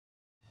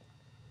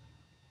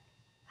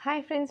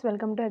Hi friends,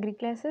 welcome to agri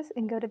classes.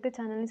 ఇంకెవరైతే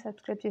ఛానల్ని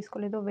subscribe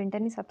చేసుకోలేదో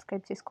వెంటనే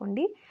subscribe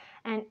చేసుకోండి.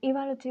 అండ్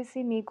ఇవాళ వచ్చేసి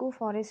మీకు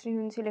ఫారెస్ట్రీ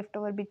నుంచి లెఫ్ట్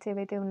ఓవర్ బిట్స్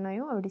ఏవైతే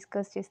ఉన్నాయో అవి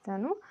డిస్కస్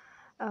చేస్తాను.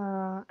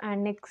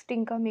 అండ్ నెక్స్ట్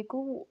ఇంకా మీకు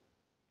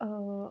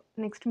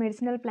నెక్స్ట్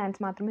మెడిసినల్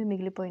ప్లాంట్స్ మాత్రమే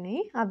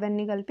మిగిలిపోయినాయి.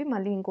 అవన్నీ కలిపి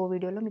మళ్ళీ ఇంకో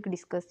వీడియోలో మీకు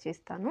డిస్కస్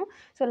చేస్తాను.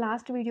 సో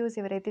లాస్ట్ వీడియోస్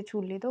ఎవరైతే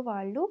చూడలేదో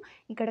వాళ్ళు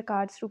ఇక్కడ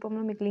కార్డ్స్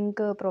రూపంలో మీకు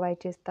లింక్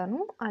ప్రొవైడ్ చేస్తాను.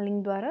 ఆ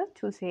లింక్ ద్వారా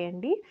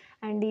చూసేయండి.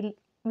 అండ్ ఈ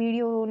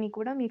వీడియోని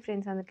కూడా మీ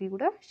ఫ్రెండ్స్ అందరికీ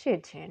కూడా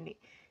షేర్ చేయండి.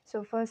 సో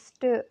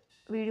ఫస్ట్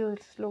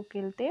వీడియోస్లోకి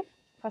వెళ్తే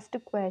first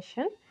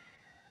question,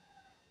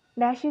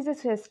 dash is a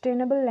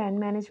sustainable land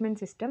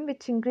management system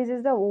which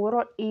increases the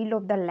overall yield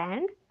of the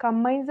land,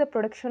 combines the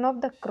production of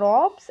the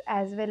crops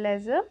as well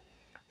as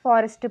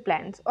forest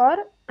plants or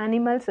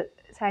animals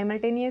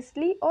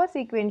simultaneously or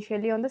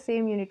sequentially on the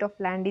same unit of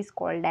land is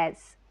called as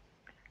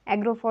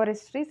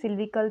agroforestry,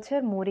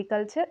 silviculture,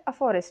 moriculture,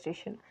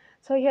 afforestation.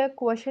 So here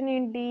question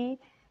ఏంటి,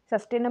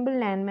 sustainable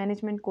land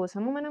management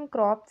కోసము మనం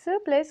crops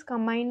plus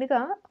కంబైన్డ్గా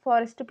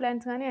forest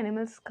plants కానీ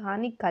animals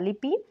కానీ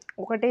కలిపి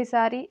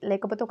ఒకటేసారి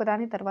లేకపోతే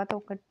ఒకదాని తర్వాత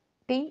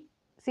ఒకటి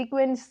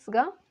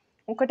సీక్వెన్స్గా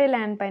ఒకటే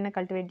ల్యాండ్ పైన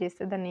కల్టివేట్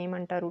చేస్తే దాన్ని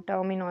ఏమంటారు,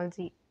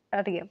 టర్మినాలజీ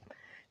అడిగాం.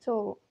 సో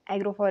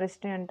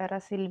అగ్రోఫారెస్ట్రీ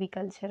అంటారా,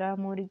 సిల్వికల్చరా,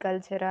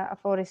 మోరికల్చరా,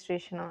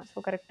 అఫారెస్ట్రేషనా? So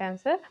correct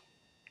answer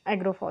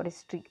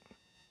agroforestry.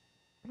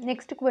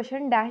 Next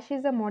question, dash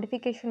is the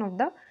modification of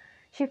the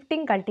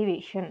shifting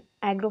cultivation,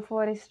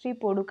 agroforestry,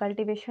 podu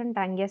cultivation,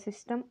 tangia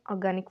system,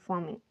 organic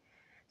farming.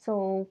 So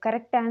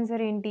correct answer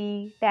enti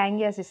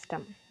tangia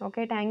system.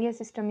 Okay, tangia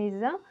system is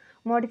the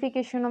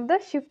modification of the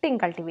shifting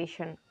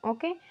cultivation.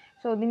 Okay,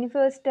 so దీన్ని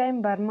first time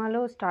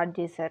బర్మాలో start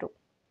చేశారు.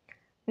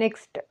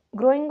 Next,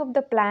 growing of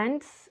the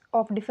plants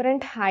of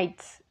different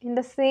heights in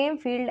the same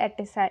field at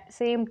the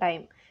same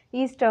time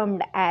is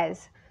termed as.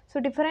 So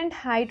different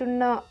height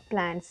ఉన్న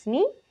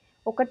ప్లాంట్స్ని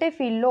ఒకటే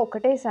ఫీల్డ్లో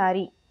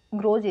ఒకటేసారి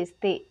grow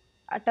చేస్తే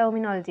ఆ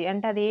terminology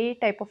అంటే అదే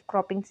టైప్ ఆఫ్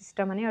క్రాపింగ్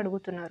సిస్టమ్ అని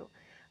అడుగుతున్నారు.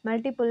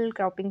 Multiple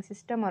cropping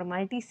system are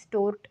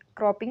మల్టీస్టోర్డ్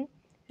cropping,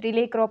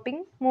 relay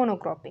cropping,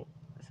 monocropping.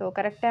 So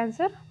correct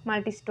answer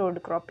మల్టీస్టోర్డ్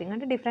cropping.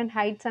 అంటే డిఫరెంట్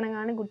హైట్స్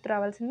అనగానే గుర్తు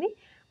రావాల్సింది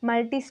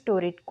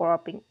మల్టీస్టోరీడ్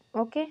cropping.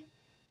 Okay,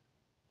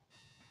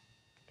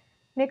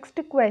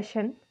 next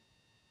question,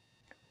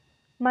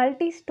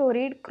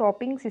 మల్టీస్టోరీడ్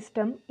cropping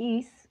system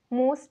is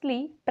mostly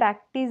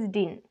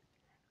practised in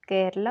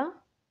Kerala,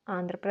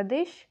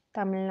 Andhra Pradesh,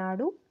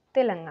 Tamil Nadu,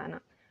 Telangana.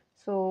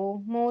 So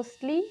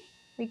mostly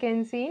we can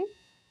see in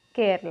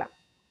Kerala.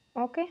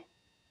 Okay,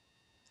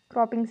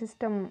 cropping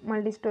system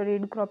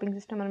మల్టీస్టోరీడ్ cropping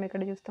system మనం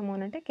ఎక్కడ చూస్తాము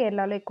అని అంటే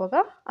కేరళలో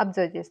ఎక్కువగా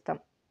అబ్జర్వ్ చేస్తాం.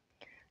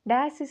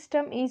 Dash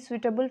system is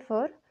suitable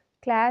for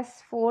class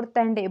 4th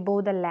and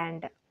above the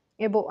land.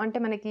 Above అంటే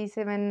మనకి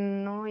 7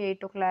 or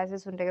 8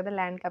 క్లాసెస్ ఉంటాయి కదా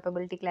ల్యాండ్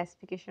క్యాపబిలిటీ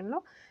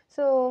క్లాసిఫికేషన్లో.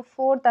 సో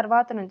 4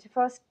 తర్వాత నుంచి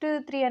ఫస్ట్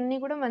 3 అన్నీ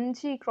కూడా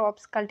మంచి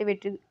క్రాప్స్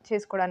కల్టివేట్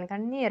చేసుకోవడానికి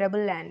అన్ని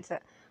ఎరబుల్ ల్యాండ్స్.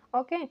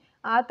 ఓకే,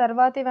 ఆ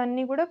తర్వాత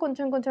ఇవన్నీ కూడా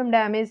కొంచెం కొంచెం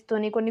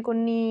డ్యామేజ్తోని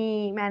కొన్ని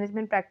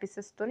మేనేజ్మెంట్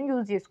ప్రాక్టీసెస్తో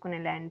యూజ్ చేసుకునే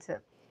lands.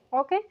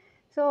 Okay,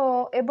 so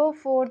above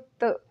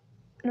 4th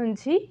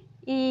నుంచి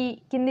ఈ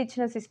కింద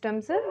ఇచ్చిన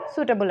సిస్టమ్స్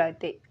సూటబుల్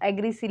అవుతాయి.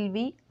 Agri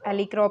సిల్వి,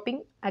 Ali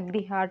cropping,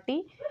 agri hearty,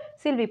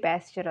 సిల్వి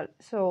పాస్చరల్.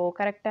 So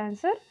correct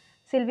answer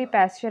సిల్వి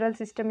పాస్చరల్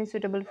system is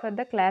suitable for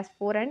the class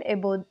 4 and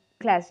above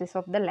classes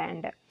of the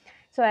land.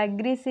 So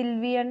agri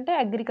సిల్వి అంటే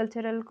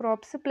agricultural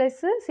crops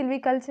plus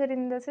silviculture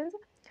in the sense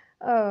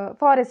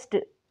forest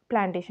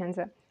plantations.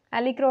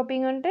 Ali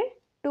cropping అంటే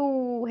 2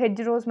 hedge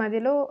rows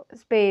మధ్యలో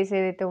space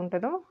ఏదైతే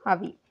ఉంటుందో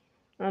అవి.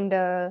 And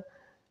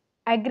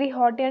agri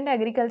hearty అంటే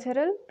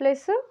agricultural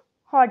plus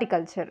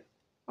horticulture.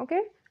 Okay,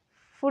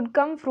 food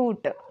come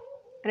fruit,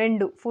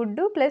 రెండు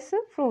food plus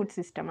fruit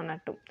system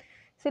అన్నట్టు.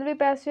 సిల్వి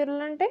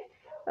పాస్చరల్ అంటే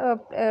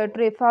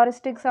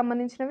ఫారెస్ట్కి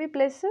సంబంధించినవి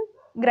ప్లస్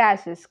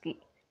గ్రాసెస్కి.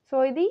 సో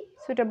ఇది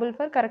suitable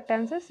for correct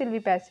answer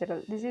సిల్వి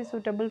పాస్చరల్. This is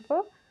suitable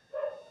for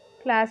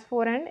class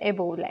 4 and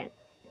above land.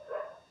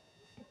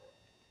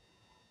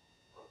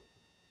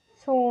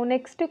 So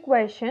next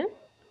question,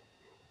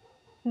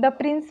 the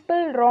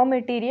principal raw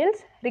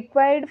materials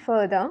required for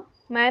the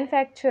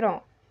manufacture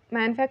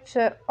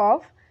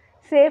of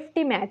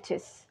safety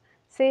matches.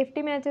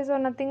 Safety matches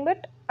are nothing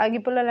but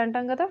అగిపుల్లలు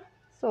అంటాం కదా.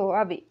 So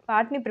అవి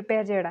వాటిని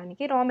prepare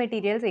చేయడానికి రా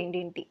materials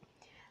ఏంటి?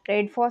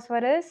 Red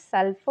phosphorus,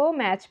 sulphur,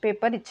 match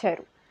paper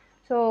ఇచ్చారు.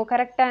 So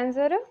correct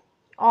answer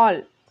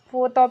all.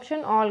 4th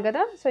option all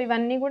కదా. So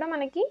ఇవన్నీ కూడా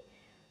మనకి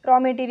రా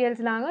మెటీరియల్స్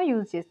లాగా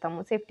యూజ్ చేస్తాము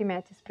సేఫ్టీ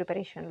మ్యాచెస్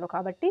ప్రిపరేషన్లో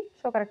కాబట్టి.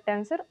 So correct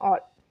answer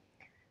all.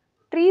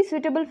 Tree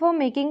suitable for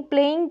making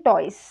playing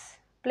toys.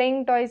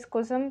 Playing toys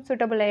కోసం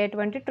సూటబుల్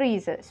అయ్యేటువంటి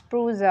trees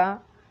స్ప్రూజా,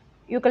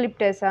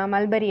 యూకలిప్టసా,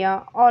 మల్బెరియా,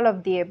 all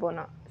of the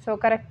ఎబోనా. So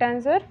correct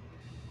answer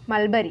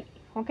mulberry.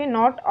 Okay,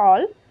 not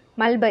all,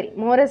 mulberry,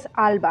 మోరస్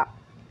Alba,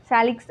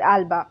 సాలిక్స్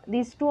Alba,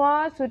 these 2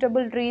 are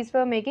suitable trees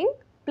for making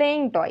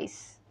playing toys.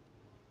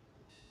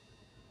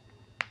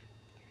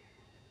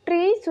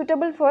 Tree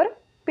suitable for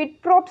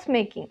pitprops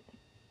making: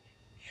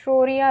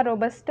 Shorea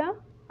robusta,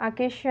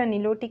 Acacia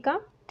nilotica,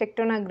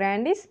 Tectona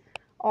grandis,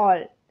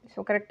 all.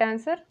 So correct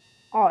answer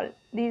all.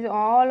 These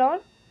all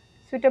are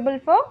suitable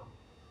for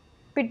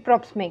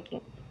pitprops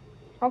making.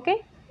 Okay,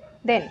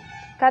 then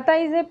kata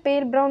is a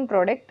pale brown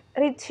product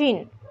rich in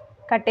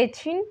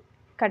catechin,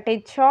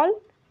 catechol,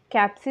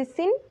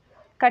 capsaicin,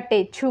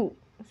 catechu.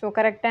 So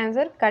correct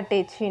answer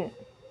catechin.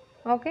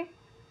 Okay,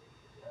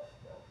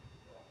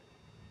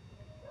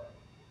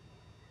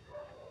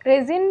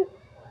 resin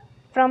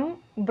from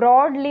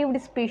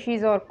broad-leaved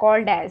species are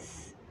called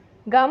as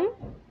gum,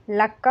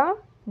 lacca,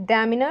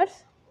 daminers,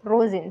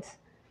 rosins.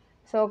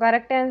 So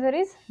correct answer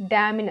is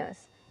Domino's.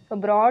 So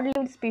broad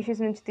లీవ్డ్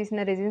species నుంచి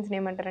తీసిన resins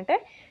ఏమంటారంటే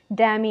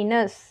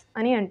Domino's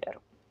అని అంటారు.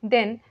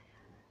 Then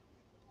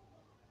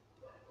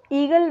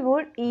eagle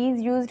wood is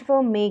used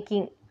for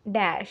making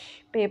dash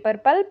paper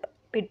pulp,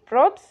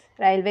 పిట్ప్రాప్స్,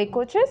 railway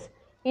coaches,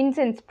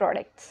 incense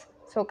products.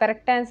 So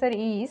correct answer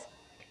is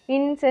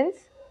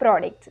incense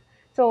products.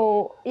 So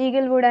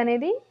eagle would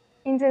అనేది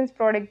incense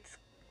products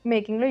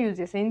మేకింగ్లో use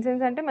చేస్తాం.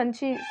 Incense అంటే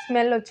మంచి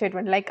smell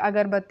వచ్చేటువంటి లైక్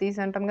అగర్బత్తీస్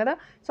అంటాం కదా,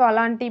 సో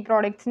అలాంటి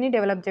ప్రోడక్ట్స్ని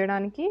డెవలప్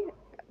చేయడానికి,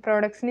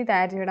 ప్రోడక్ట్స్ని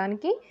తయారు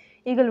చేయడానికి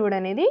ఈగల్ వుడ్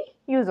అనేది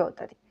యూజ్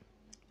అవుతుంది.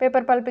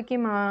 పేపర్ పల్ప్కి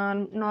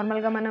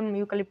నార్మల్గా మనం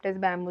యూకలిప్టస్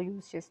బ్యాంబూ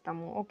యూజ్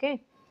చేస్తాము. Okay,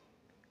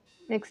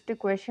 next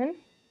question.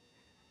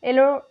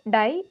 Yellow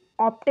dye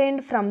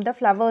obtained from the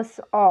flowers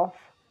of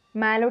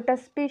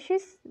Mallotus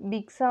species,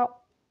 Bixa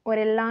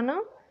orellana,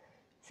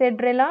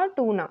 Cedrella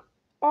tuna,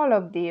 all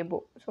of the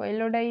above. So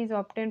yellow dye is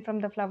obtained from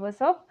the flowers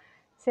of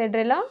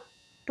Cedrella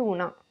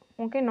tuna.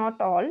 Okay, not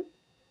all.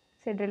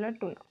 Cedrella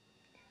tuna,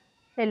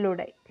 yellow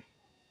dye.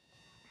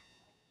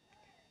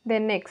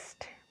 Then next,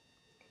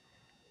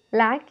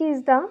 lac is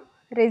the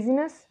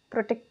resinous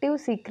protective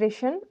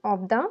secretion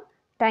of the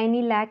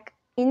tiny lac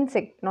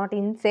insect, not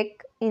insect,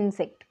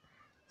 insect.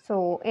 So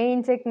A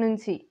insect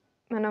నుంచి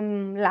మనం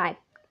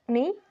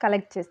లాక్ని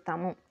collect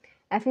చేస్తాము?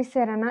 అఫిస్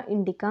సెరానా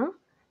indica,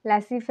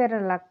 లాసిఫెరా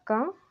లక్కా,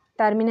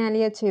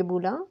 టర్మినాలియా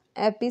చెబులా,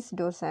 యాపిస్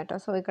డోర్సాటా.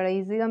 So ఇక్కడ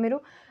ఈజీగా మీరు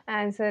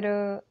answer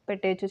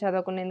పెట్టేయచ్చు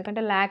చదవకుండా,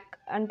 ఎందుకంటే లాక్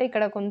అంటే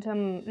ఇక్కడ కొంచెం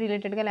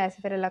రిలేటెడ్గా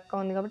లాసిఫెరా లక్కా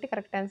ఉంది కాబట్టి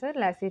కరెక్ట్ ఆన్సర్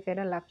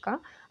లాసిఫెరా లక్కా.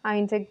 ఆ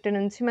ఇన్సెక్ట్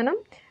నుంచి మనం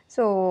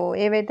సో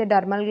ఏవైతే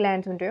డర్మల్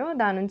గ్లాండ్స్ ఉంటాయో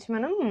దాని నుంచి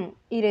మనం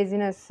ఈ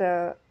రెజినస్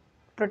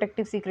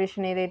ప్రొటెక్టివ్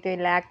సీక్రెషన్ ఏదైతే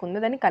ల్యాక్ ఉందో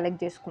దాన్ని కలెక్ట్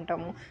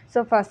చేసుకుంటాము. సో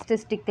ఫస్ట్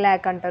స్టిక్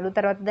ల్యాక్ అంటారు,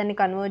 తర్వాత దాన్ని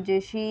కన్వర్ట్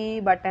చేసి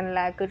బటన్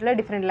ల్యాక్, ఇట్లా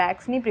డిఫరెంట్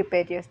ల్యాక్స్ని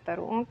ప్రిపేర్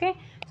చేస్తారు. ఓకే,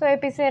 సో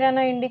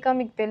ఎపిసెరానా ఇండికా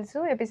మీకు తెలుసు.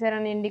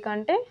 ఎపిసెరానా ఇండికా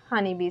అంటే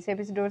హనీ బీస్,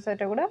 ఎపిస్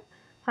డోర్సాటా కూడా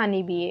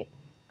honey బీయే,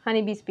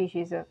 honey bee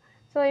species.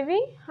 So ఇవి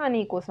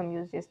హనీ కోసం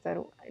యూజ్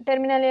చేస్తారు.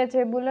 టెర్మినాలియా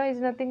చెబులా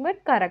ఈజ్ నథింగ్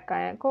బట్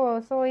కరక్కాయ.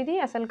 సో ఇది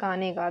అసలు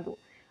కానే కాదు,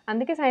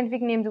 అందుకే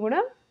సైంటిఫిక్ నేమ్స్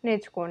కూడా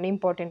నేర్చుకోండి,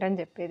 ఇంపార్టెంట్ అని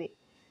చెప్పేది.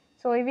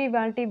 సో ఇవి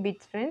ఇవాల్టి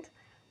బిట్స్ ఫ్రెండ్స్.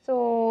 సో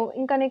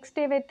ఇంకా నెక్స్ట్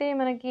ఏవైతే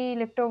మనకి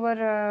left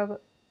over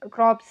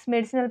crops,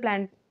 medicinal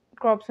plant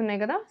crops ఉన్నాయి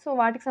కదా, సో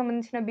వాటికి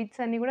సంబంధించిన బిట్స్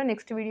అన్నీ కూడా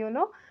నెక్స్ట్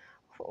వీడియోలో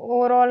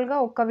ఓవరాల్గా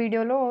ఒక్క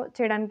వీడియోలో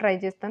చేయడానికి ట్రై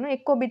చేస్తాను.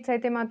 ఎక్కువ బిట్స్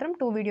అయితే మాత్రం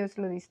 2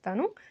 వీడియోస్లో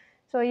తీస్తాను.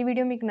 సో ఈ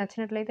వీడియో మీకు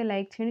నచ్చినట్లయితే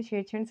లైక్ చేయండి,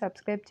 షేర్ చేయండి,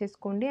 సబ్స్క్రైబ్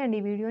చేసుకోండి, అండ్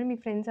ఈ వీడియోని మీ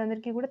ఫ్రెండ్స్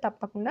అందరికీ కూడా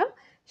తప్పకుండా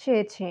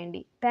షేర్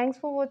చేయండి.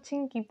 Thanks for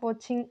watching, keep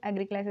watching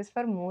agri classes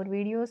for more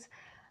videos.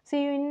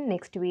 See you in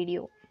next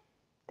video.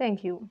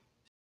 Thank you.